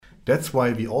That's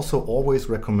why we also always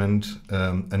recommend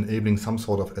enabling some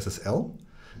sort of SSL,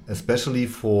 especially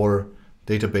for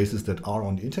databases that are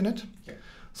on the internet. Yeah.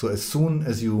 So as soon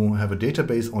as you have a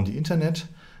database on the internet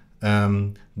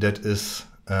that is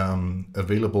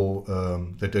available,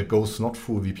 that goes not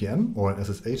through VPN or an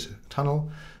SSH tunnel,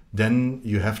 then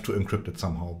you have to encrypt it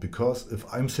somehow. Because if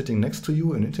I'm sitting next to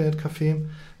you in an internet cafe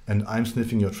and I'm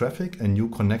sniffing your traffic and you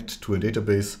connect to a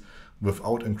database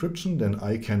without encryption, then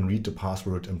I can read the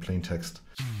password in plain text.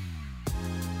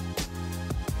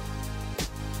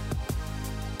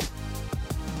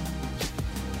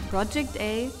 Project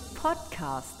A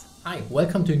podcast. Hi,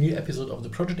 welcome to a new episode of the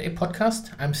Project A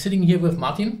podcast. I'm sitting here with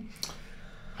Martin.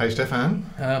 Hi, Stefan.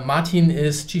 Martin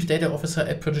is Chief Data Officer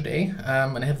at Project A,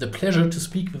 and I have the pleasure to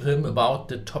speak with him about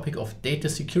the topic of data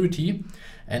security.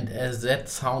 And as that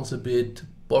sounds a bit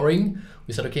boring,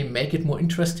 we said, okay, make it more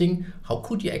interesting. How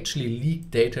could you actually leak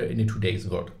data in today's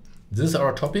world? This is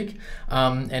our topic.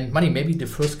 And Martin, maybe the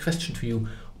first question to you,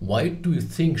 why do you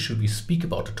think should we speak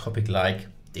about a topic like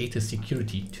data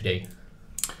security today?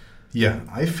 Yeah,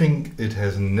 I think it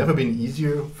has never been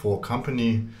easier for a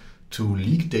company to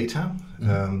leak data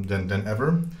than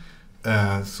ever.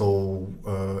 And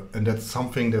that's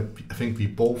something that I think we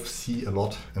both see a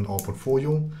lot in our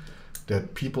portfolio,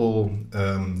 that people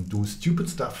do stupid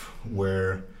stuff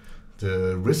where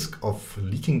the risk of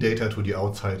leaking data to the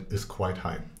outside is quite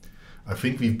high. I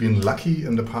think we've been lucky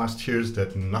in the past years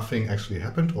that nothing actually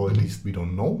happened, or at least we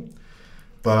don't know.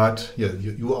 But yeah,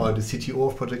 you are the CTO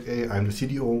of Project A, I'm the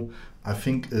CDO. I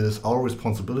think it is our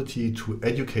responsibility to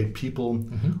educate people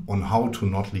on how to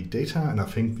not leak data, and I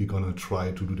think we're going to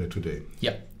try to do that today.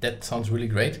 Yeah, that sounds really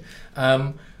great.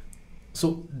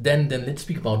 So then let's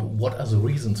speak about what are the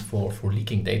reasons for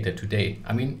leaking data today.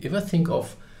 I mean, if I think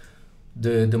of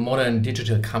the modern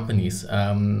digital companies,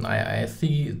 I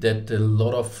see that a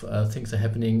lot of things are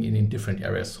happening in different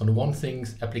areas. So the one thing,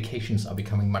 applications are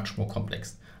becoming much more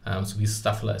complex. So we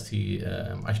stuff like the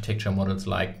architecture models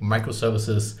like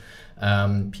microservices.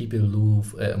 People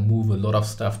move a lot of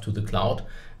stuff to the cloud.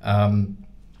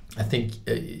 I think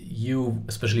you,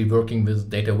 especially working with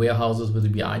data warehouses with the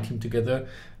BI team together,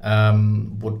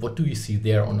 what do you see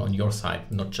there on your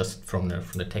side, not just from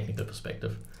the technical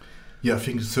perspective? Yeah, I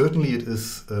think certainly it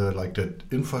is like that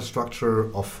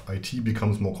infrastructure of IT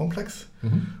becomes more complex,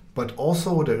 but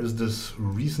also there is this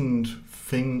recent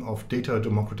thing of data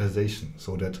democratization,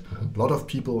 so that a lot of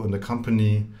people in the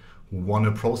company want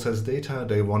to process data,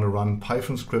 they want to run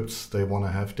Python scripts, they want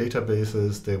to have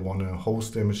databases, they want to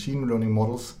host their machine learning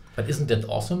models. But isn't that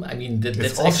awesome? I mean, that's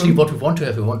awesome. Actually what we want to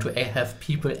have. We want to have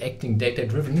people acting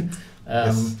data-driven.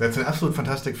 Yes, that's an absolute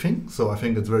fantastic thing. So I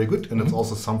think it's very good. And it's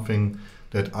also something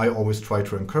that I always try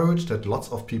to encourage, that lots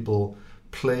of people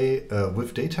play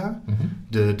with data.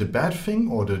 The bad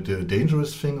thing or the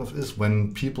dangerous thing is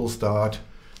when people start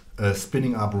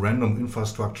spinning up random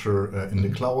infrastructure in the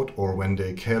cloud, or when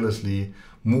they carelessly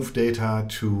move data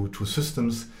to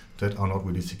systems that are not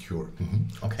really secure.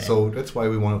 Okay. So that's why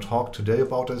we want to talk today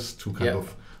about this, to kind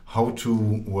of how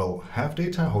to have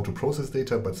data, how to process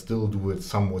data, but still do it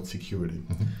somewhat securely.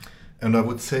 And I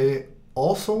would say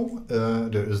also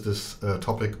there is this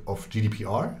topic of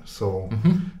GDPR. So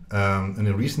in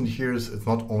the recent years, it's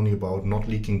not only about not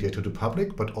leaking data to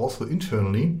public, but also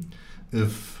internally.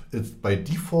 If it's by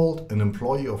default, an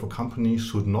employee of a company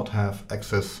should not have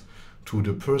access to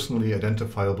the personally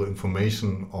identifiable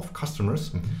information of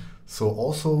customers. So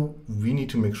also we need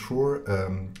to make sure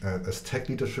as tech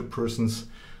leadership persons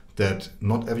that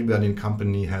not everybody in the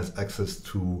company has access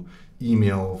to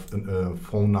email,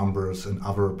 phone numbers, and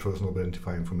other personal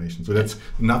identifying information. So that's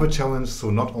another challenge. So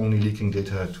not only leaking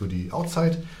data to the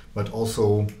outside, but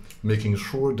also making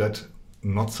sure that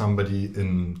not somebody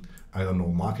in, I don't know,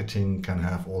 marketing can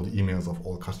have all the emails of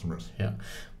all customers. Yeah.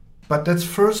 But let's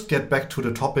first get back to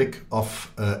the topic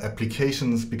of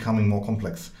applications becoming more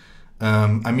complex.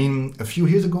 I mean, a few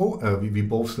years ago, we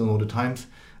both still know the times,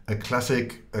 a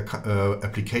classic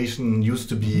application used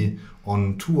to be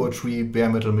on 2 or 3 bare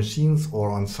metal machines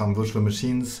or on some virtual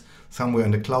machines somewhere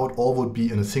in the cloud. All would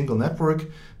be in a single network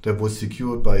that was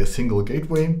secured by a single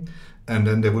gateway. And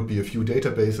then there would be a few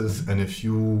databases and a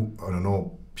few, I don't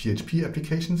know, PHP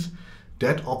applications.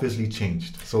 That obviously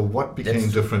changed. So what became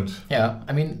different? Yeah,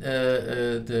 I mean,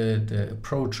 the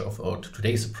approach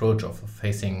today's approach of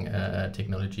facing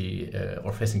technology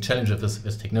or facing challenges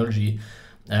with technology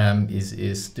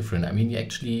is different. I mean, you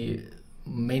actually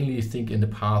mainly think in the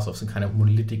past of some kind of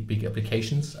monolithic big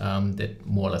applications that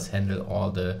more or less handle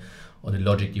all the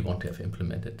logic you want to have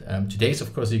implemented. Today's,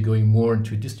 of course, you're going more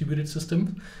into a distributed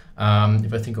system.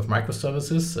 If I think of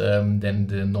microservices, then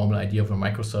the normal idea of a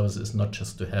microservice is not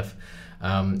just to have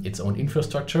its own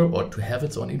infrastructure or to have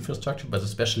its own infrastructure, but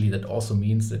especially that also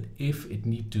means that if it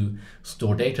need to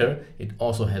store data, it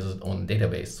also has its own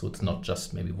database. So it's not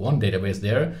just maybe one database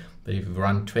there, but if you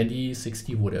run 20,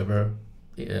 60, whatever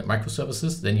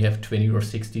microservices, then you have 20 or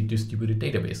 60 distributed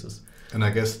databases. And I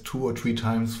guess 2 or 3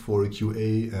 times for a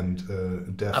QA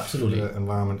and dev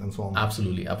environment and so on.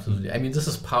 Absolutely. I mean, this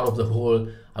is part of the whole,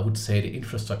 I would say, the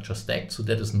infrastructure stack. So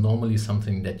that is normally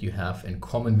something that you have in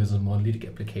common with a monolithic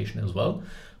application as well.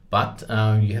 But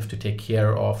you have to take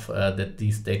care of that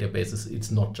these databases,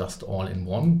 it's not just all in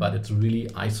one, but it's really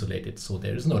isolated. So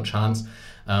there is no chance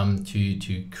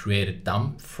to create a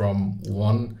dump from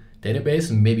one database,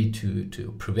 and maybe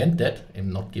to prevent that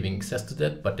and not giving access to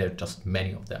that, but there are just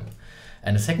many of them.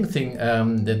 And the second thing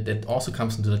that also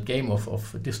comes into that game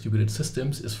of distributed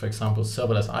systems is, for example,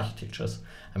 serverless architectures.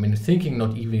 I mean, thinking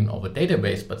not even of a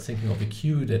database, but thinking of a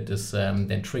queue that is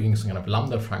then triggering some kind of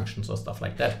Lambda functions or stuff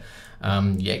like that.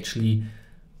 You actually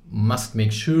must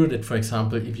make sure that, for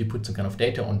example, if you put some kind of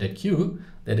data on that queue,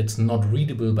 that it's not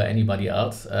readable by anybody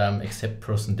else except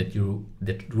person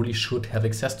that really should have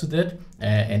access to that.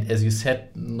 And as you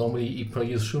said, normally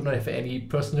employees should not have any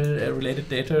personal related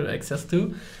data access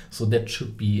to. So that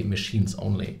should be machines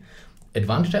only.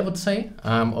 Advantage, I would say,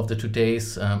 of the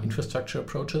today's infrastructure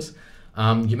approaches.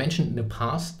 You mentioned in the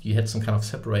past you had some kind of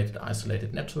separated,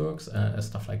 isolated networks,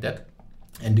 stuff like that.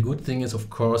 And the good thing is, of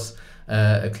course,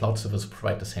 a cloud service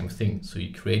provide the same thing. So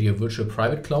you create your virtual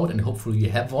private cloud, and hopefully you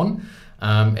have one.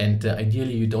 And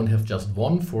ideally, you don't have just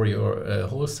one for your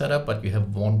whole setup, but you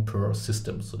have one per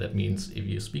system. So that means if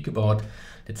you speak about,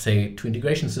 let's say, 2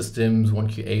 integration systems, 1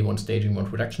 QA, 1 staging, 1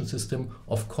 production system,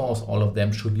 of course, all of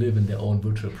them should live in their own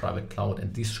virtual private cloud,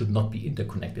 and these should not be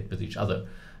interconnected with each other.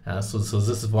 So this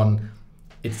is one.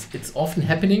 It's often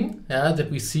happening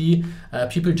that we see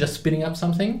people just spinning up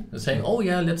something and saying, "Oh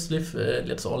yeah,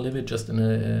 let's all live it just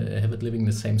have it living in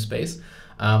the same space."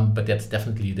 But that's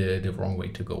definitely the wrong way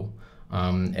to go.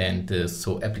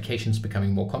 So applications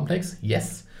becoming more complex.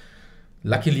 Yes,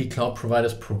 luckily cloud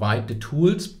providers provide the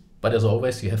tools, but as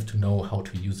always, you have to know how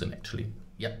to use them actually.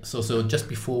 Yeah. So just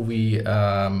before we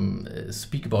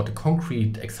speak about the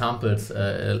concrete examples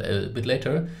a bit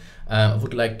later. I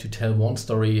would like to tell one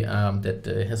story that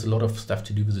has a lot of stuff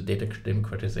to do with the data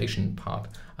democratization part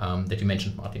that you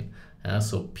mentioned, Martin.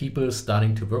 So people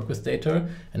starting to work with data,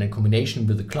 and in combination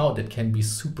with the cloud, that can be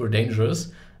super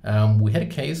dangerous. We had a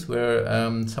case where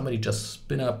somebody just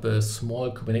spin up a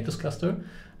small Kubernetes cluster,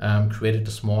 created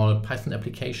a small Python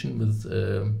application with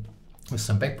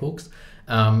some backbooks,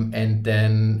 and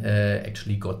then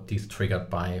actually got these triggered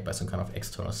by some kind of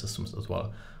external systems as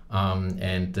well.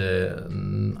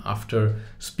 After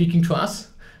speaking to us,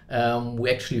 we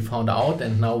actually found out,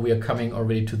 and now we are coming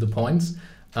already to the points,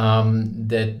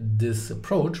 that this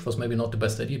approach was maybe not the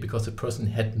best idea because the person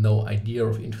had no idea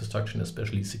of infrastructure, and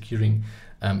especially securing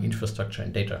infrastructure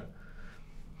and data.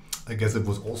 I guess it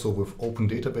was also with open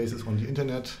databases on the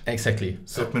internet. Exactly.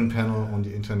 So, admin panel on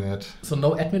the internet. So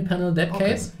no admin panel in that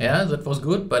case. Yeah, that was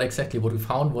good. But exactly what we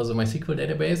found was a MySQL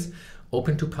database,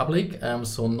 open to public,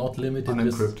 so not limited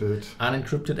with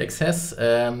unencrypted access.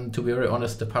 To be very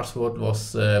honest, the password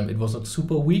was it was not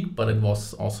super weak, but it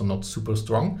was also not super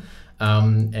strong.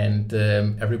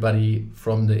 Everybody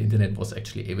from the internet was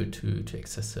actually able to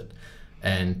access it.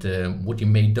 And what you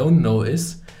may don't know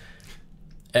is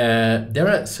there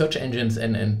are search engines,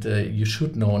 and you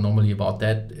should know normally about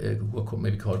that, who are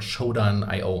maybe called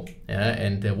Shodan.io. Yeah?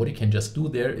 And what you can just do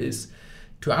there is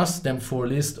to ask them for a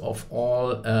list of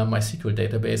all MySQL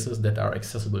databases that are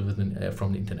accessible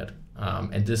from the internet.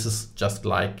 And this is just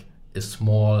like a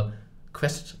small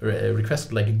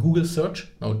request like a Google search,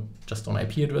 no, just on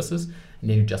IP addresses, and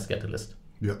then you just get a list.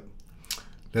 Yeah.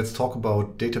 Let's talk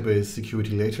about database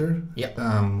security later. Yeah.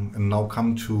 And now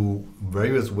come to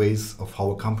various ways of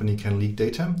how a company can leak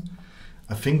data.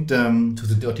 I think to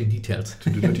the dirty details.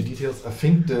 I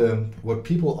think what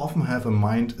people often have in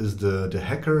mind is the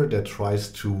hacker that tries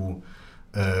to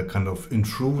kind of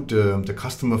intrude the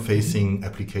customer-facing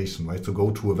application, right? So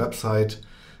go to a website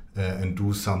and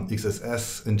do some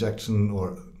XSS injection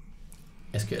or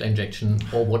SQL injection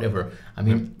or whatever. I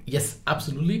mean, yes,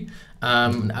 absolutely.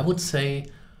 I would say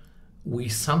we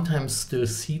sometimes still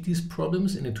see these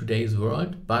problems in today's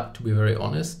world, but to be very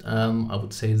honest, I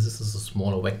would say this is a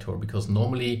smaller vector because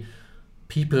normally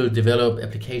people develop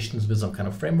applications with some kind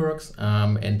of frameworks,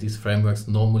 and these frameworks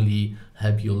normally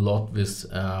help you a lot with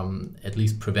at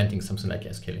least preventing something like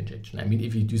SQL injection. I mean,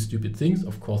 if you do stupid things,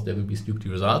 of course, there will be stupid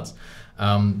results,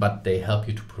 but they help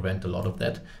you to prevent a lot of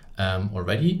that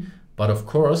already. But of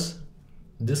course,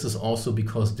 this is also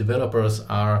because developers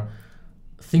are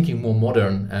thinking more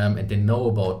modern, and they know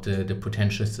about the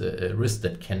potential risk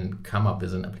that can come up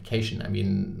as an application. I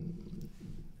mean,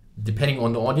 depending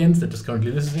on the audience that is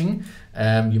currently listening,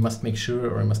 you must make sure,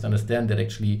 or you must understand that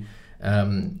actually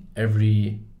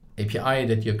every API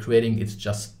that you're creating is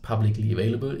just publicly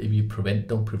available if you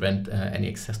don't prevent any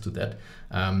access to that.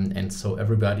 And so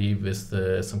everybody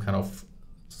with some kind of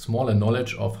smaller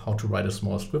knowledge of how to write a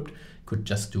small script could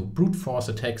just do brute force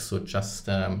attacks, so just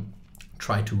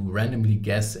try to randomly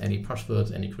guess any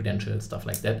passwords, any credentials, stuff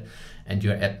like that. And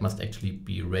your app must actually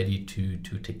be ready to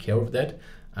take care of that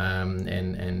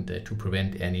and to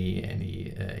prevent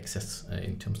any access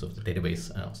in terms of the database,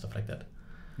 stuff like that.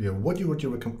 Yeah, what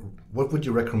would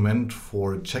you recommend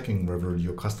for checking whether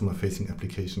your customer-facing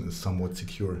application is somewhat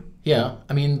secure? Yeah,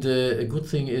 I mean, the good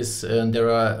thing is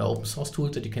there are open source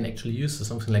tools that you can actually use. So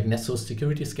something like Nessus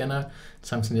Security Scanner,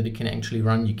 something that you can actually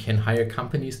run. You can hire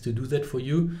companies to do that for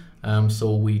you.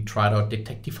 So we tried out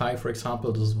Detectify, for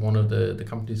example. This is one of the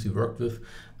companies we worked with.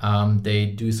 They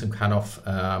do some kind of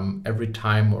every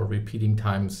time or repeating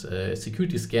times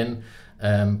security scan,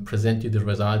 present you the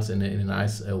results in a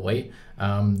nice way.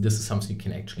 This is something you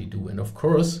can actually do. And of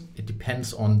course, it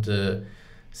depends on the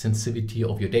sensitivity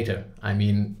of your data. I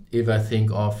mean, if I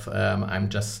think of I'm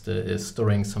just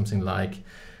storing something like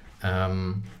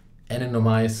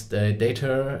anonymized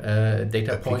data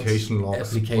application points,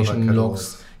 logs, application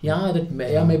logs. Yeah,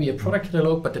 maybe a product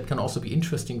catalog, but that can also be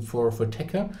interesting for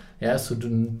techer. Yeah, so to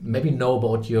maybe know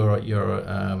about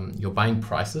your buying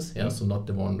prices. Yeah, so not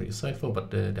the one you sell for, but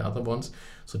the other ones.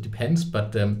 So it depends,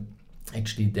 but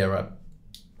actually there are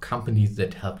companies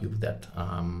that help you with that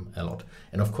a lot.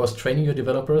 And of course, training your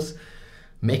developers,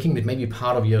 making it maybe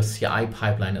part of your CI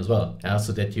pipeline as well,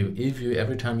 so that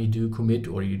every time you do commit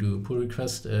or you do pull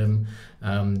request,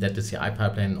 that the CI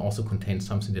pipeline also contains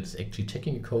something that is actually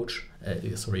checking your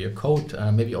code,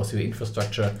 maybe also your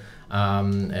infrastructure.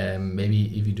 Maybe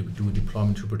if you do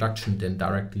deployment to production, then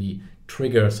directly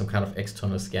trigger some kind of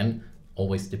external scan,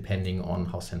 always depending on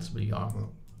how sensible you are.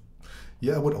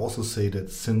 Yeah, I would also say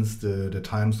that since the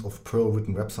times of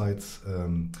Perl-written websites,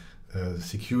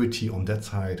 security on that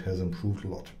side has improved a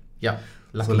lot. Yeah.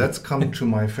 So let's come to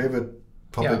my favorite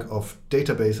topic of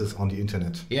databases on the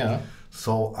internet. Yeah.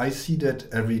 So I see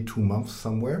that every 2 months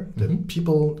somewhere that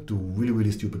people do really,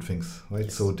 really stupid things, right?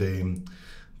 Yes. So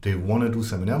they want to do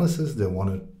some analysis, they want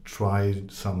to try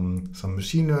some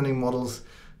machine learning models,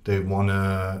 they want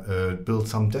to build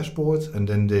some dashboards, and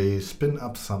then they spin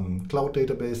up some cloud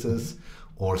databases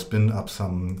or spin up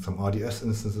some RDS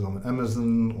instances on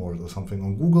Amazon or something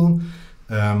on Google,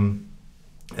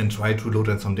 and try to load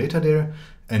in some data there.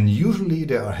 And usually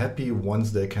they are happy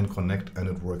once they can connect and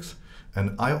it works.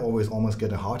 And I always almost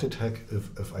get a heart attack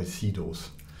if I see those.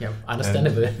 Yeah,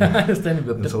 understandable.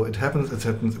 Understandable. And so it happens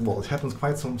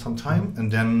quite some time,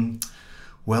 and then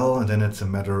it's a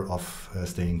matter of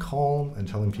staying calm and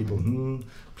telling people,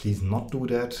 please not do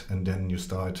that. And then you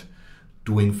start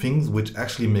doing things which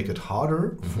actually make it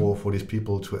harder for these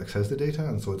people to access the data.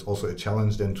 And so it's also a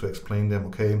challenge then to explain them,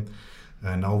 okay,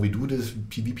 now we do this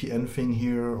VPN thing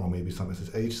here, or maybe some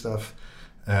SSH stuff,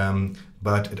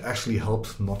 but it actually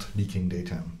helps not leaking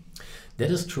data.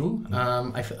 That is true.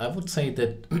 I would say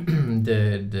that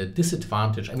the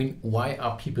disadvantage, I mean, why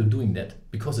are people doing that?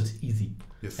 Because it's easy.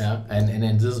 Yes. Yeah,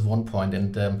 and this is one point.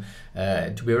 And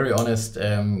to be very honest,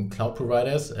 cloud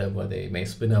providers, where they may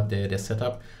spin up their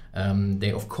setup,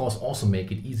 they of course also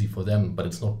make it easy for them, but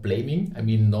it's not blaming. I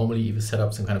mean, normally if you set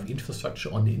up some kind of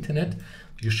infrastructure on the internet,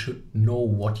 you should know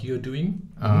what you're doing,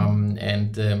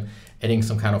 and adding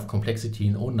some kind of complexity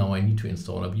in, now I need to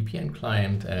install a VPN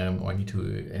client, or I need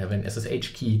to have an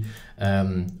SSH key,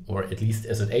 or at least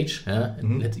SSH,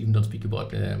 let's even not speak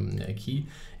about a key,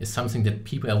 is something that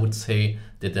people, I would say,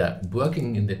 that are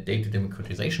working in the data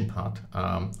democratization part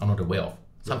are not aware of.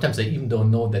 Sometimes they even don't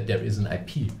know that there is an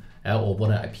IP, or what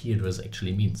an IP address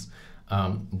actually means.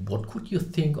 What could you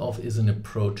think of as an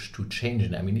approach to change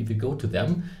it? I mean, if you go to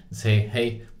them and say,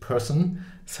 hey, person,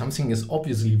 something is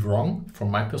obviously wrong from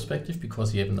my perspective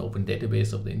because you have an open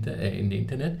database of in the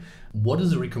internet. What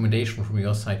is a recommendation from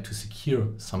your side to secure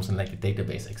something like a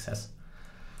database access?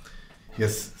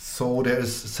 Yes, so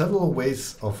there's several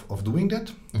ways of doing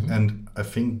that. And I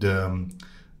think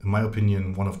in my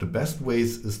opinion, one of the best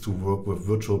ways is to work with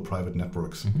virtual private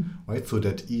networks, right? So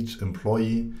that each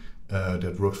employee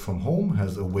that works from home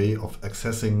has a way of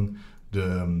accessing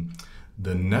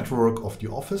the network of the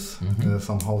office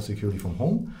somehow securely from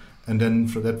home, and then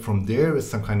from there is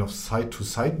some kind of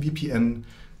site-to-site VPN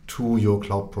to your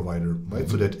cloud provider, right?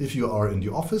 So that if you are in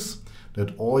the office,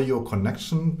 that all your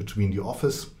connection between the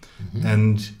office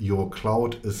and your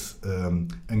cloud is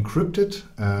encrypted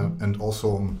and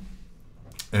also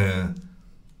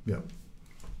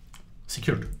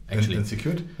secured, actually. And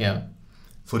secured. Yeah.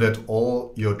 So that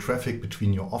all your traffic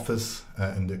between your office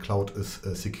and the cloud is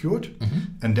secured.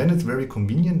 And then it's very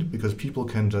convenient because people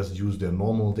can just use their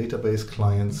normal database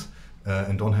clients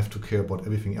and don't have to care about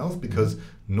everything else, because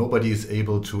nobody is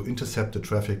able to intercept the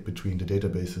traffic between the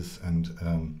databases and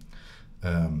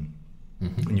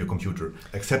in your computer,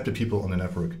 except the people on the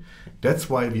network. That's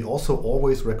why we also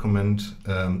always recommend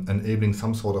enabling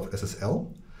some sort of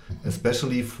SSL,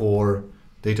 especially for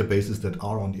databases that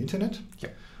are on the internet.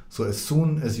 Yep. So as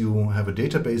soon as you have a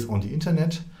database on the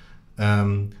internet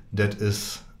that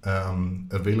is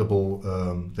available,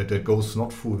 that goes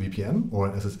not through a VPN or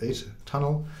an SSH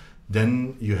tunnel,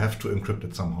 then you have to encrypt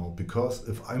it somehow. Because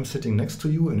if I'm sitting next to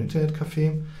you in an internet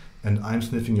cafe and I'm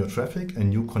sniffing your traffic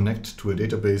and you connect to a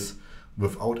database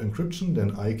without encryption,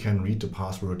 then I can read the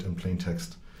password in plain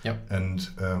text. Yep. And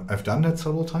I've done that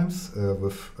several times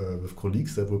with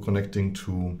colleagues that were connecting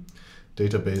to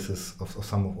databases of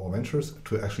some of our ventures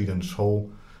to actually then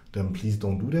show them, please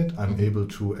don't do that. I'm able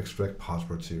to extract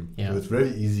passwords here. Yeah. So it's very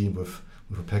easy with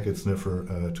a packet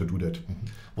sniffer to do that.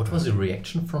 What was the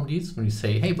reaction from these when you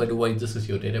say, hey, by the way, this is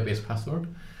your database password?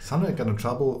 Sometimes I got in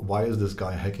trouble. Why is this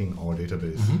guy hacking our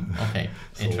database? Okay,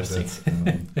 So interesting.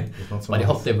 that's not so But I nice.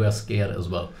 hope they were scared as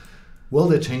well. Well,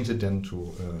 they changed it then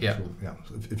to Yeah.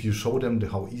 So if you show them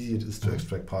how easy it is to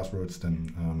extract passwords,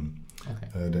 then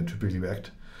they typically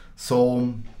react.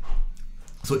 So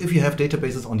if you have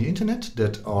databases on the internet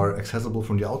that are accessible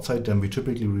from the outside, then we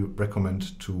typically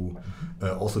recommend to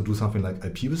also do something like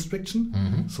IP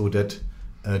restriction, so that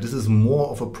this is more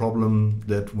of a problem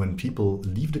that when people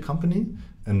leave the company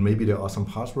and maybe there are some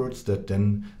passwords that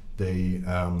then they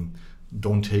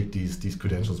don't take these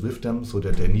credentials with them, so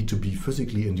that they need to be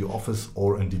physically in the office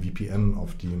or in the VPN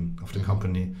of the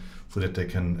company, so that they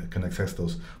can access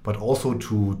those. But also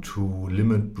to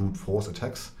limit brute force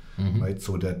attacks, right?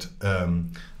 So that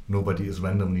nobody is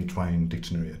randomly trying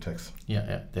dictionary attacks.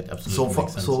 Yeah, that absolutely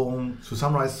makes sense. So to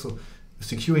summarize,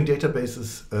 securing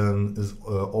databases is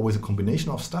always a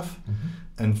combination of stuff,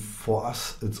 and for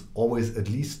us it's always at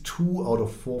least 2 out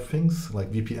of 4 things,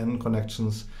 like VPN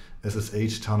connections,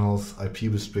 SSH tunnels,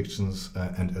 IP restrictions,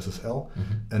 and SSL,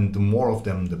 and the more of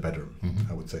them the better,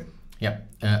 I would say. Yeah,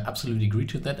 absolutely agree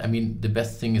to that. I mean, the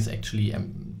best thing is actually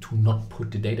to not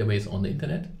put the database on the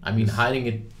internet. I mean, hiding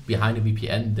it behind a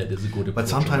VPN, that is a good approach. But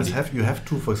sometimes already. you have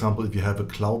to, for example, if you have a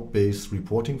cloud-based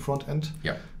reporting front end,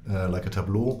 like a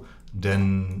Tableau,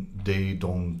 then they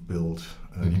don't build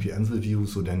VPNs with you.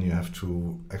 So then you have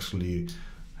to actually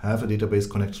have a database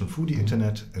connection through the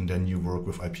internet, and then you work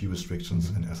with IP restrictions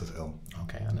and SSL.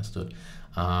 Okay, understood.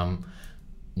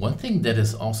 One thing that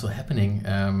is also happening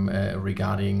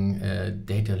regarding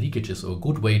data leakages, or a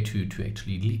good way to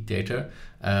actually leak data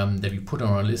that we put on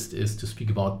our list, is to speak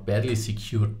about badly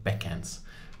secured backends.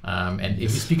 And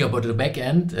if you speak about the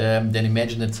backend, then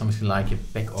imagine that something like a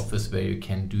back office where you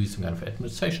can do some kind of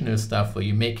administrational stuff, where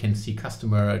you can see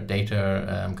customer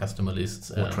data, customer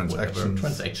lists, or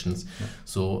transactions. Yeah.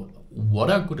 So what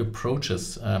are good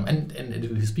approaches? And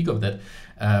if we speak of that,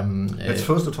 let's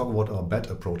first talk about our bad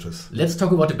approaches. Let's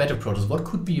talk about the bad approaches. What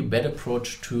could be a bad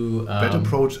approach to? Bad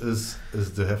approach is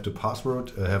to have the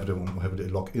password, have the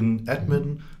login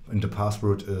admin, and the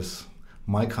password is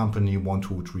my company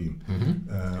 123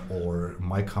 or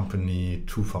my company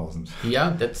 2000.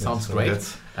 Yeah, that sounds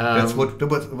great. That's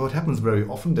what happens very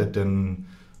often. That then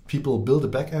people build a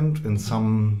backend in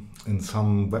some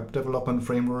web development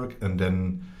framework, and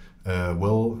then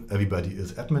everybody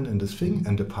is admin in this thing,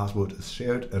 and the password is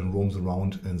shared and roams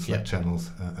around in Slack channels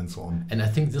and so on. And I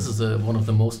think this is one of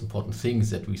the most important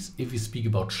things, that if we speak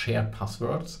about shared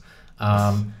passwords,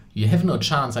 you have no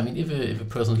chance. I mean, if a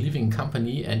person is leaving a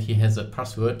company and he has a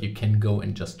password, you can go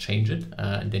and just change it,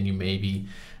 and then you maybe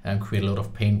create a lot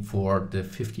of pain for the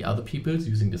 50 other people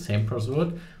using the same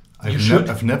password.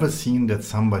 I've never seen that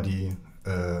somebody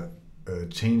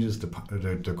changes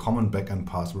the common backend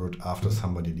password after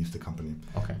somebody leaves the company.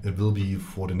 Okay. It will be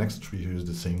for the next 3 years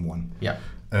the same one. Yeah.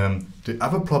 The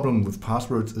other problem with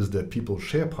passwords is that people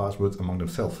share passwords among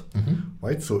themselves,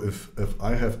 right? So if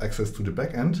I have access to the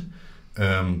backend,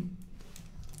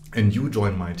 and you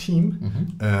join my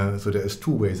team, so there is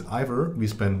 2 ways. Either we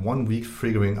spend 1 week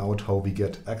figuring out how we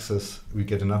get access, we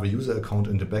get another user account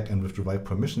in the backend with the right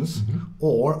permissions,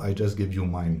 or I just give you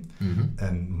mine.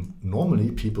 And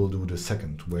normally people do the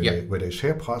second, where they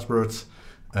share passwords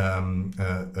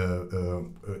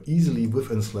easily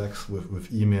within Slacks,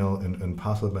 with email and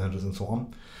password managers and so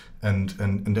on,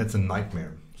 and that's a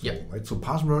nightmare. So, right? So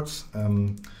passwords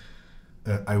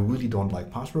I really don't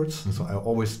like passwords, so I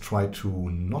always try to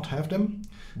not have them.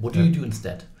 What do you do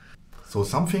instead? So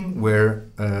something where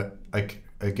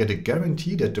I get a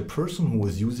guarantee that the person who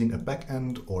is using a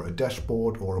backend or a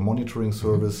dashboard or a monitoring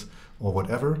service or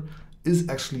whatever is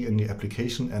actually in the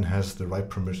application and has the right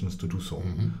permissions to do so,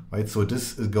 right? So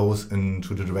this goes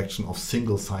into the direction of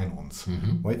single sign-ons,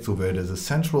 right? So where there's a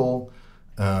central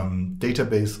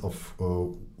database of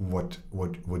what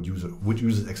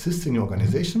users exist in your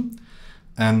organization,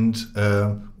 and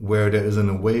where there is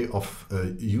a way of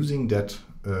using that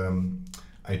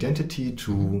identity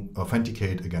to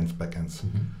authenticate against backends.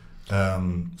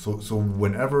 So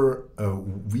whenever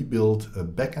we build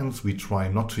backends, we try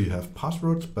not to have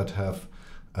passwords, but have,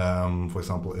 for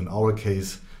example, in our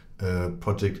case,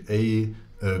 Project A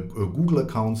Google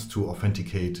accounts to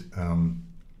authenticate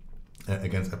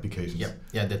against applications.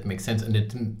 Yeah, that makes sense. And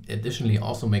it additionally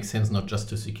also makes sense not just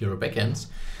to secure backends,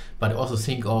 but also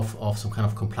think of some kind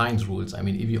of compliance rules. I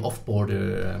mean, if you offboard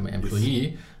an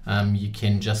employee, you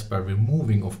can just by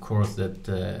removing, of course,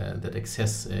 that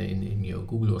access in your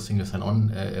Google or single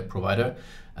sign-on provider,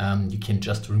 you can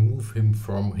just remove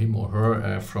him or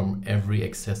her from every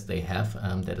access they have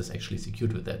that is actually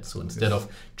secured with that. So instead of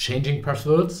changing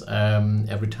passwords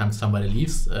every time somebody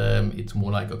leaves, it's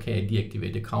more like, okay, I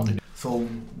deactivate the account. So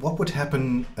what would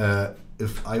happen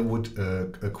if I would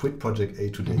quit Project A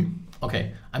today?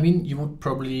 Okay, I mean, you would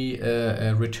probably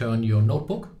return your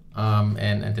notebook,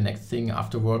 and the next thing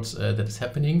afterwards that is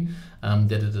happening,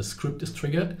 that the script is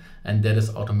triggered, and that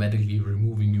is automatically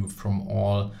removing you from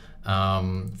all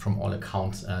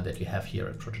accounts that you have here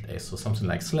at Project A. So something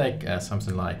like Slack,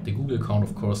 something like the Google account,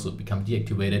 of course, would become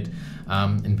deactivated.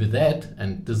 And with that,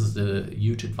 and this is the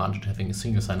huge advantage of having a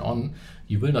single sign-on,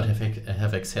 you will not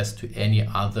have access to any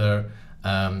other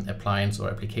appliance or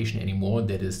application anymore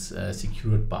that is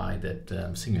secured by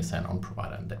that single sign-on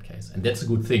provider in that case. And that's a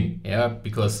good thing,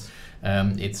 because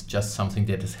it's just something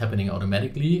that is happening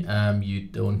automatically. You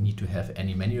don't need to have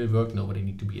any manual work, nobody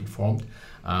need to be informed.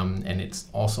 And it's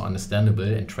also understandable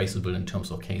and traceable in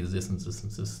terms of, okay, this and this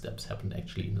and this steps happened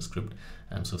actually in the script.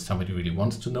 So if somebody really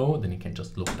wants to know, then you can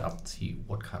just look it up and see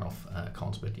what kind of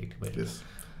accounts were deactivated.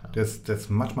 Yes, that's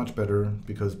much better,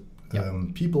 because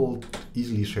people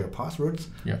easily share passwords,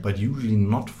 but usually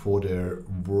not for their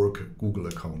work Google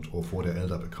account or for their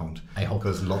LDAP account. I hope.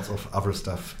 Because lots of other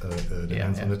stuff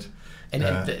depends on it. And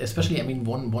especially, I mean,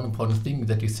 one important thing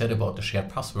that you said about the shared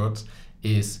passwords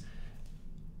is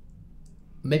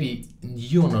maybe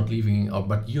you're not leaving,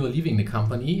 but you're leaving the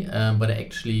company, but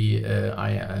actually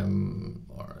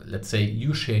or let's say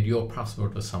you shared your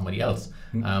password with somebody else,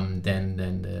 then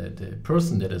the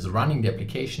person that is running the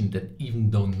application that even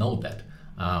don't know that.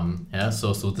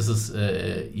 So this is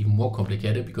even more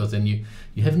complicated, because then you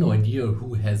have no idea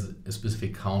who has a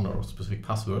specific account or a specific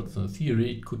password. So in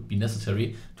theory, it could be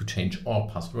necessary to change all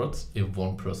passwords if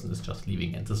one person is just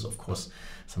leaving. And this is, of course,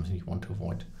 something you want to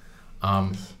avoid.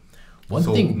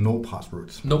 No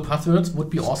passwords. No passwords would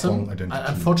be awesome. Identity.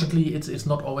 Unfortunately, it's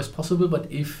not always possible.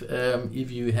 But if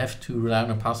you have to rely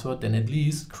on a password, then at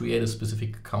least create a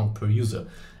specific account per user.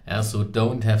 So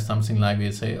don't have something like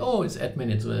we say, oh, it's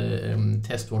admin, it's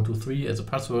test123 as a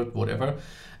password, whatever.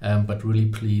 But really,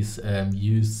 please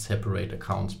use separate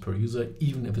accounts per user,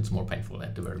 even if it's more painful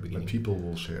at the very beginning. But people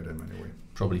will share them anyway.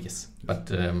 Probably yes. But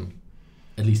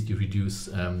at least you reduce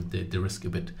the risk a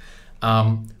bit.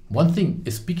 One thing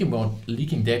is, speaking about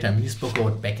leaking data, I mean, you spoke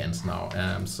about backends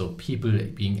now. So people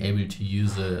being able to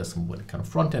use some kind of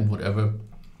front end, whatever,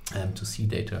 to see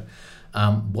data.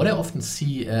 What I often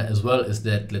see as well is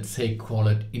that, let's say, call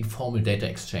it informal data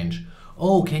exchange.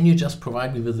 Oh, can you just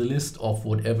provide me with a list of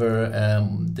whatever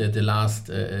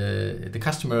the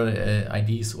customer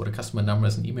IDs or the customer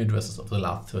numbers and email addresses of the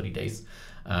last 30 days?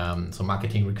 So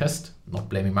marketing request, not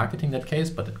blaming marketing in that case,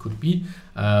 but it could be,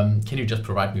 can you just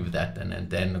provide me with that? And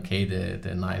then, okay,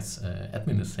 the nice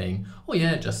admin is saying, oh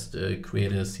yeah, just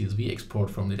create a CSV export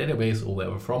from the database or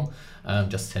wherever from,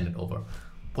 just send it over.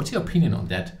 What's your opinion on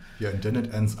that? Yeah, and then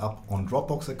it ends up on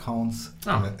Dropbox accounts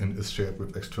and is shared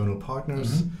with external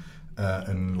partners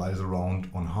and lies around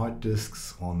on hard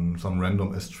disks, on some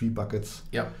random S3 buckets.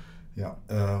 Yeah.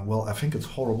 Well, I think it's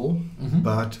horrible,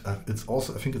 but it's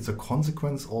also, I think it's a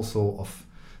consequence also of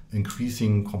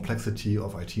increasing complexity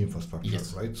of IT infrastructure,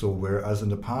 right? So whereas in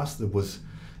the past it was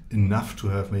enough to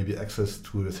have maybe access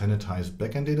to the sanitized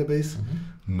backend database,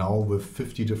 now with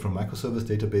 50 different microservice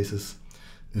databases,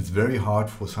 it's very hard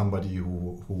for somebody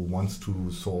who wants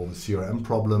to solve a CRM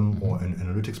problem or an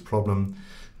analytics problem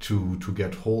to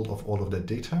get hold of all of that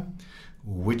data,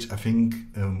 which I think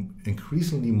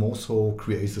increasingly more so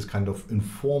creates this kind of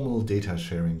informal data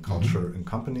sharing culture in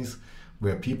companies,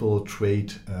 where people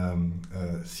trade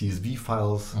CSV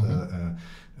files,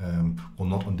 well,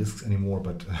 not on disks anymore,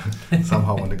 but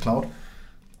somehow on the cloud.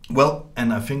 Well,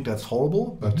 and I think that's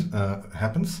horrible, but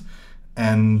happens,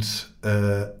 and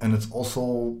it's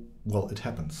also, well, it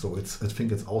happens. So I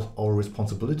think it's our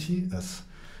responsibility as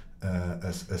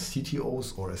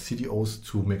CTOs or as CTOs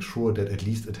to make sure that at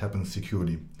least it happens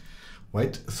securely,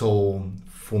 right? So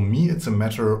for me, it's a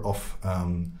matter of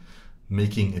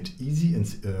making it easy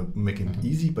and making it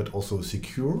easy, but also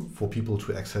secure for people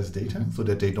to access data, so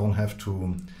that they don't have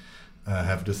to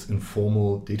have this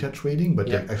informal data trading, but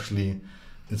they actually,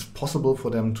 it's possible for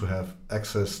them to have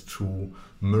access to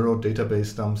mirror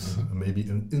database dumps, maybe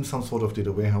in some sort of data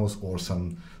warehouse or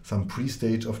some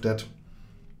pre-stage of that,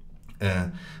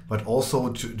 but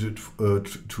also to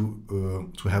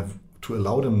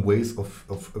allow them ways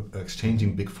of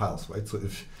exchanging big files, right? So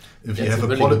if you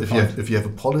have a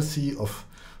policy of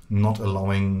not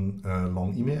allowing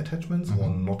long email attachments or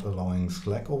not allowing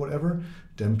Slack or whatever,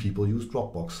 then people use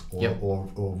Dropbox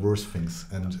or worse things.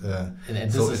 And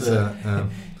so this is an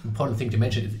important thing to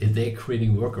mention. If they're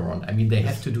creating workaround, I mean, they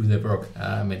have to do their work.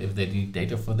 And if they need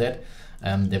data for that,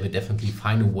 they will definitely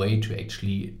find a way to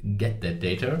actually get that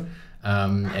data.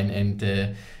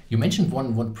 You mentioned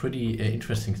one pretty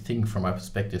interesting thing from my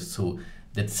perspective. So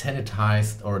that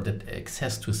sanitized or that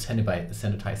access to a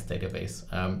sanitized database.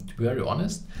 To be very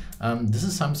honest, this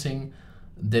is something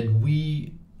that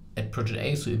we at Project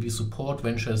A, so if we support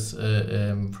ventures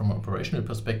from an operational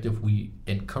perspective, we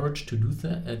encourage to do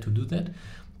that,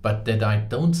 but that I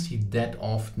don't see that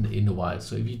often in the wild.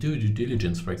 So if you do due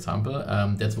diligence, for example,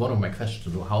 that's one of my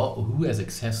questions. Who has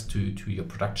access to your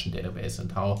production database,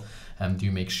 and how do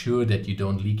you make sure that you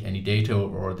don't leak any data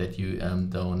or that you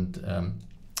don't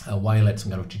violate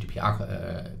some kind of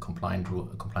GDPR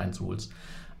compliance rules?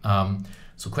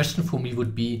 So question for me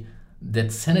would be that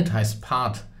sanitized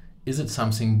part. Is it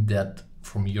something that,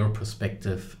 from your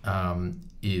perspective,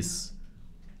 is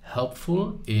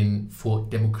helpful for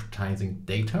democratizing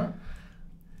data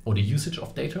or the usage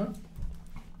of data?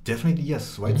 Definitely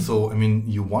yes, right? So I mean,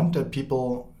 you want that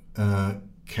people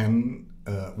can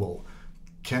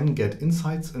get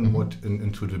insights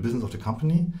into the business of the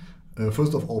company.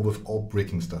 First of all, without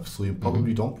breaking stuff. So you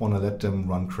probably don't want to let them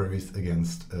run queries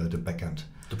against the backend.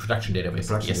 The production database.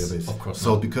 Database. Of course.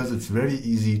 So because it's very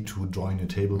easy to join a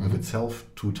table with itself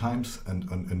 2 times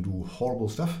and do horrible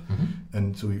stuff.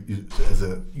 And so you as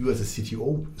a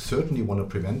CTO certainly want to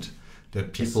prevent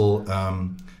that people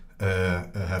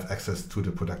have access to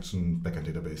the production backend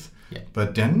database. Yeah.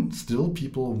 But then still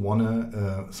people want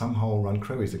to somehow run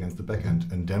queries against the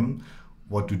backend, and then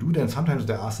what to do then? Sometimes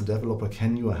they ask the developer,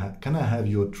 "Can I have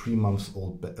your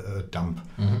 3-month-old dump?"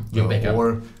 Your backup.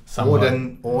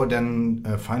 Or then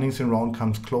financing round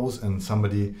comes close and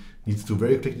somebody needs to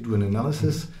very quickly do an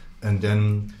analysis, and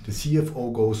then the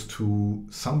CFO goes to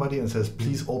somebody and says,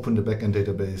 "Please open the backend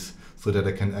database so that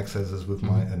I can access this with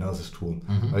my analysis tool,"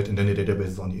 right? And then the database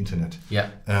is on the internet. Yeah.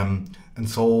 And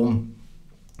so,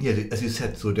 as you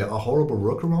said, so there are horrible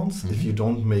workarounds if you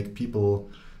don't make people.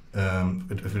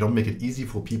 If we don't make it easy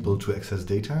for people to access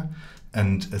data,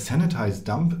 and a sanitized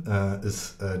dump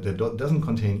that doesn't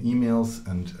contain emails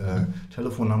and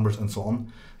telephone numbers and so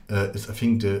on, I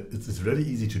think it's really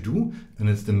easy to do, and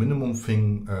it's the minimum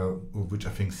thing which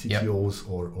I think CTOs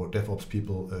or DevOps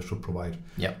people should provide.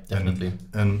 Yeah, definitely.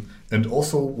 And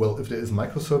also, well, if there is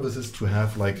microservices, to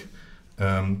have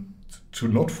to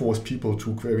not force people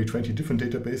to query 20 different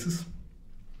databases,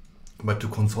 but to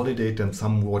consolidate them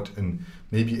somewhat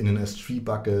maybe in an S3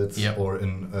 buckets or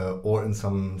in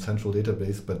some central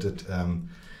database, but that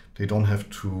they don't have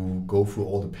to go through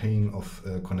all the pain of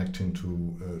connecting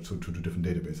to the different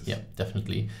databases. Yeah,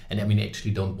 definitely. And I mean,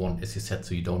 actually don't want, as you said,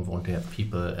 so you don't want to have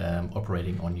people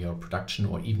operating on your production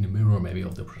or even a mirror maybe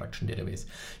of the production database.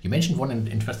 You mentioned one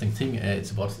interesting thing,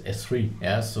 it's about S3.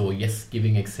 Yeah, so yes,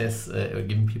 giving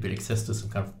people access to some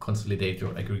kind of consolidated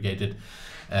or aggregated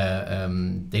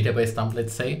database dump,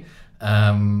 let's say.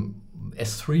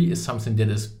 S3 is something that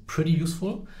is pretty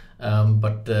useful,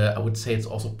 but I would say it's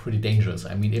also pretty dangerous.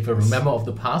 I mean, if I remember of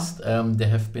the past, there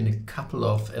have been a couple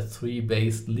of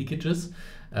S3-based leakages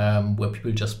where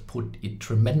people just put a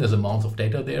tremendous amount of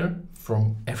data there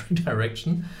from every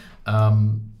direction.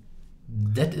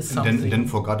 That is something. And then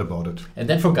forgot about it.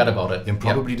 And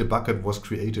probably the bucket was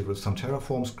created with some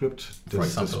Terraform script.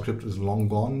 The script is long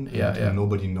gone, and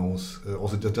nobody knows.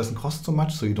 Also, it doesn't cost so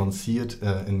much, so you don't see it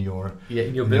in your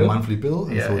monthly bill,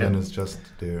 and then it's just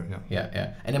there.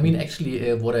 Yeah. And I mean,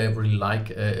 actually, what I really like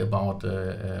about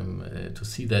to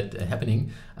see that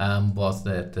happening was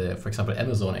that, for example,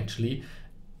 Amazon actually,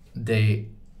 they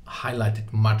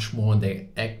highlighted much more, and they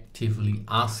actively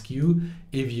ask you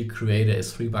if you create a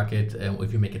S3 bucket or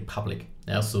if you make it public.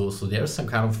 Yeah, so there's some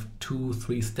kind of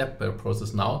 2-3 step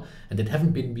process now, and it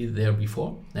haven't been there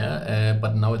before. Yeah,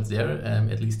 but now it's there.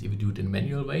 At least if you do it in a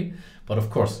manual way. But of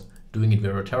course, doing it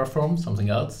via Terraform, something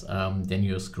else, then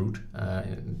you're screwed.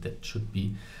 That should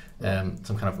be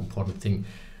some kind of important thing.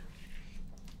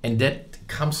 And that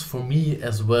comes for me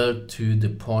as well to the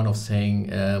point of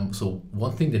saying, so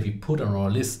one thing that we put on our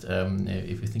list,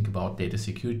 if you think about data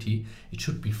security, it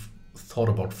should be thought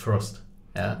about first.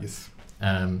 Yeah? Yes.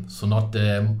 So not,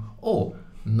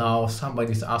 now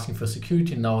somebody's asking for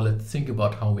security, now let's think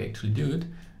about how we actually do it.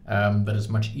 But it's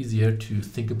much easier to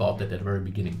think about that at the very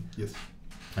beginning. Yes.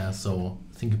 So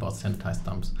think about sanitized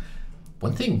dumps.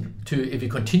 One thing if you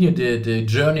continue the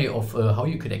journey of how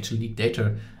you could actually leak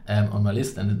data on my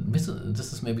list, and this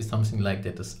is maybe something like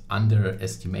that is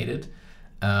underestimated,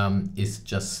 is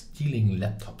just stealing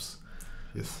laptops.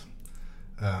 Yes,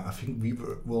 I think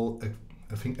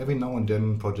I think every now and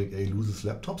then Project A loses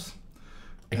laptops.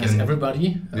 I guess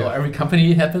everybody or every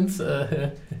company happens.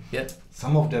 Yeah.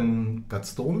 Some of them got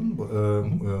stolen.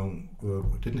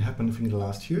 Didn't happen I think in the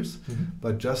last years,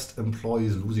 but just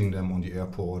employees losing them on the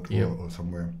airport or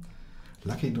somewhere.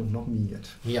 Lucky not me yet.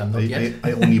 Yeah, not yet.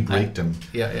 I only break them.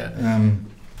 Yeah.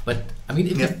 But I mean,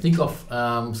 if you think of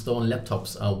stolen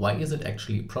laptops, why is it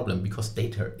actually a problem? Because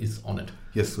data is on it.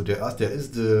 Yes, so there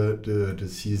is the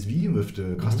CSV with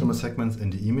the customer segments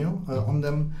and the email on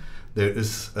them.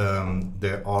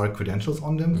 There are credentials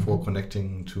on them for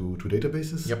connecting to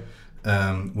databases. Yep.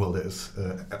 There is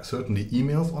certainly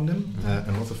emails on them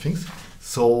and lots of things.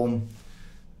 So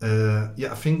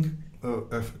I think.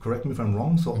 Correct me if I'm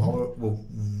wrong. So,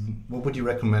 what would you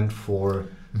recommend for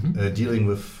dealing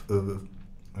with?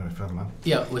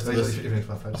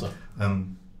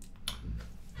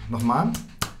 Nochmal.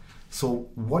 So,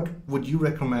 what would you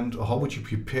recommend, or how would you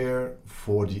prepare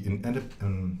for the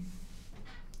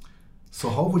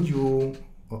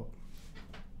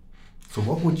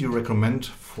what would you recommend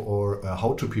for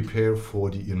how to prepare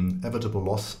for the inevitable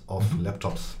loss of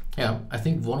laptops? Yeah, I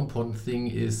think one important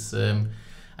thing is.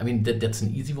 That's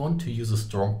an easy one, to use a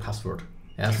strong password.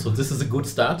 Yeah, so this is a good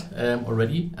start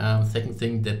already. Second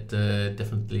thing that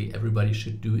definitely everybody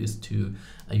should do is to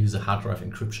use a hard drive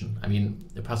encryption. I mean,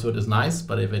 the password is nice,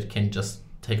 but if it can just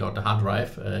take out the hard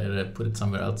drive, put it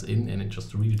somewhere else in, and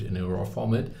just read it in a raw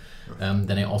format,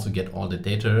 then I also get all the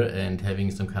data, and having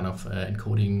some kind of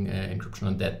encoding encryption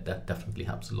on that definitely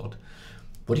helps a lot.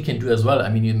 What you can do as well, I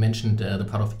mean, you mentioned the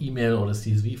part of email or the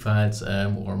CSV files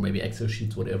or maybe Excel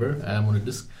sheets, whatever, on a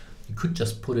disk. You could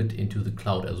just put it into the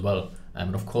cloud as well.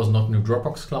 And of course, not in the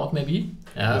Dropbox cloud maybe,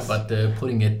 but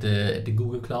putting it at the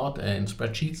Google Cloud in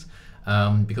spreadsheets,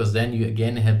 because then you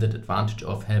again have that advantage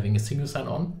of having a single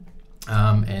sign-on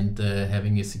and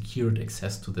having a secured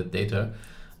access to the data.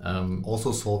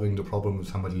 Also solving the problem if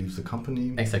somebody leaves the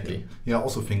company. Exactly. Yeah, I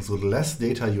also think so. The less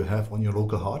data you have on your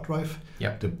local hard drive,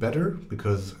 the better,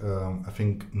 because I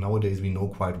think nowadays we know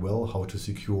quite well how to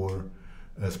secure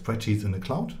spreadsheets in the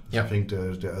cloud. So I think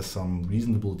there are some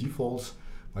reasonable defaults.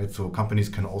 Right, so companies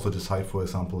can also decide, for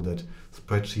example, that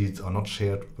spreadsheets are not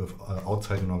shared with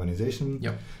outside an organization,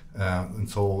 and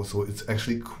so it's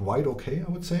actually quite okay,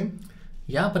 I would say.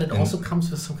 Yeah, but it also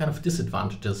comes with some kind of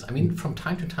disadvantages. I mean, from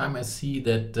time to time, I see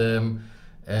that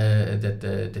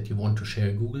that you want to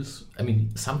share Google's. I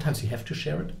mean, sometimes you have to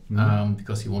share it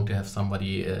because you want to have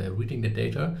somebody reading the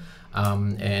data,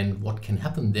 and what can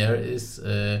happen there is.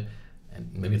 And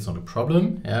maybe it's not a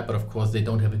problem, but of course they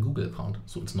don't have a Google account,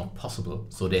 so it's not possible.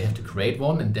 So they have to create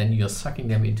one, and then you're sucking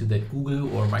them into that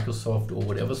Google or Microsoft or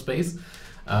whatever space,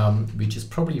 which is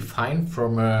probably fine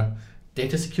from a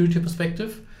data security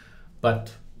perspective,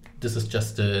 but this is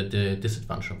just the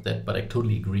disadvantage of that. But I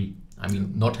totally agree. I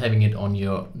mean, not having it on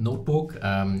your notebook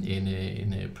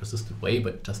in a persistent way,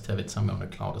 but just have it somewhere on the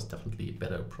cloud is definitely a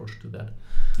better approach to that.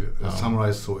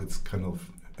 Summarize, so it's kind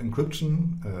of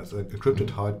encryption, so encrypted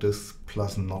hard disk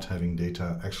plus not having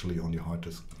data actually on your hard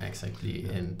disk. Exactly,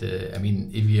 and I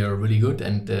mean, if you're really good,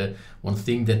 and one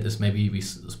thing that is, maybe we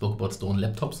spoke about stolen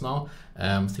laptops now,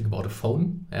 think about a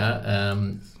phone.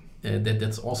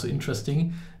 That's also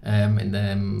interesting.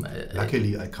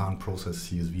 Luckily, I can't process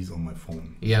CSVs on my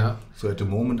phone. Yeah. So at the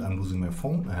moment, I'm losing my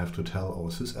phone. I have to tell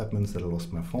our sysadmins that I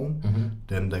lost my phone.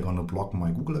 Then they're gonna block my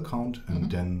Google account,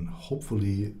 and then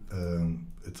hopefully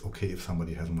it's okay if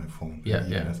somebody has my phone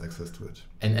and has access to it.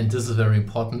 And this is very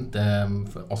important,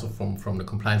 also from the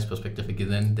compliance perspective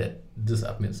again, that these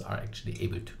admins are actually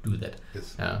able to do that.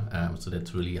 Yes. So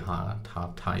that's really hard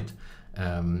tight.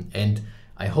 And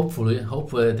I hope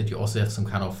that you also have some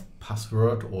kind of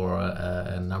password or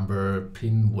a number,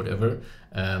 PIN, whatever,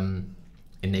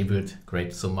 enabled.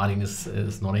 Great. So Martin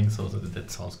is nodding, so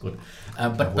that sounds good.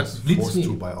 But forced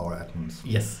to by our admins.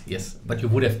 Yes. But you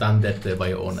would have done that by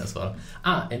your own as well.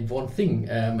 And one thing,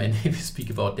 and if you speak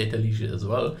about data leakage as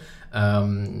well,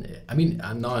 I mean,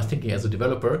 I'm now thinking as a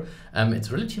developer,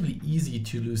 it's relatively easy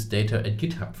to lose data at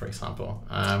GitHub, for example.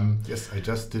 Yes, I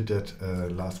just did that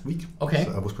last week. Okay.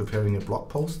 So I was preparing a blog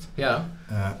post. Yeah.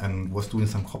 And was doing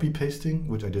some copy pasting,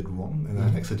 which I did wrong, and I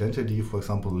accidentally, for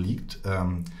example, leaked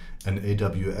an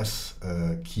AWS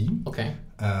key. Okay.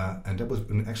 And that was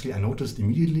actually I noticed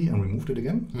immediately and removed it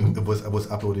again. I was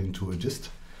uploading to a gist.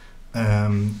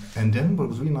 And then what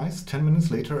was really nice, 10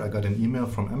 minutes later I got an email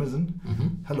from Amazon.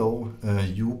 Hello,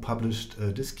 you published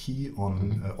this key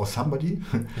on or somebody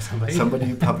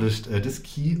published this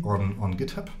key on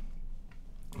GitHub.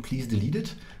 Please delete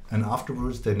it. And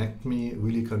afterwards they nagged me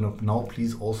really kind of, now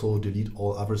please also delete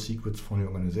all other secrets from your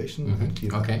organization. And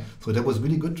clear Okay. So that was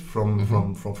really good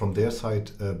from their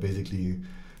side, basically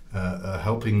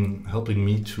helping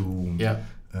me to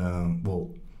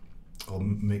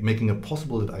making it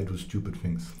possible that I do stupid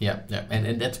things. Yeah,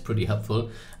 and that's pretty helpful.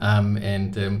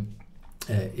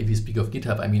 If you speak of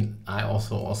GitHub, I mean, I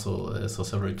also saw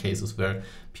several cases where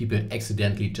people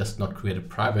accidentally just not created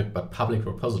private but public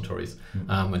repositories,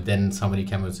 and then somebody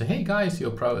came and said, "Hey guys,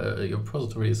 your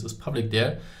repository is public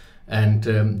there," and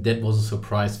that was a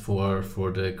surprise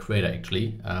for the creator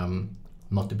actually.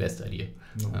 Not the best idea.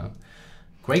 No.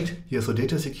 Great. Yeah, so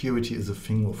data security is a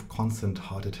thing of constant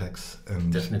heart attacks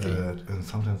and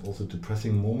sometimes also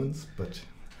depressing moments, but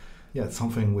yeah, it's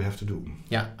something we have to do.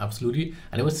 Yeah, absolutely.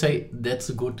 And I would say that's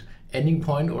a good ending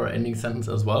point or ending sentence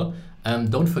as well.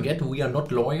 Don't forget, we are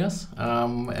not lawyers.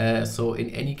 So in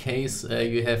any case,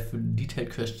 you have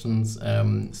detailed questions,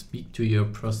 speak to your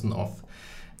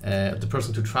the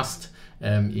person to trust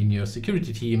in your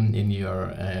security team, in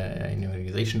your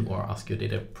organization, or ask your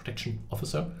data protection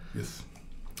officer. Yes.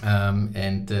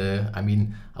 I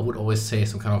mean, I would always say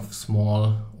some kind of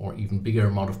small or even bigger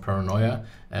amount of paranoia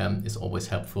is always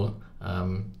helpful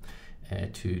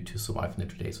to survive in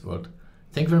today's world.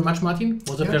 Thank you very much, Martin. It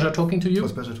was a pleasure talking to you. It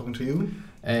was a pleasure talking to you.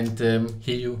 And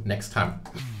hear you next time.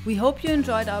 We hope you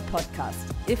enjoyed our podcast.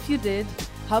 If you did,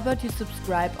 how about you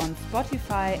subscribe on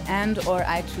Spotify and or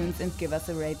iTunes and give us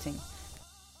a rating.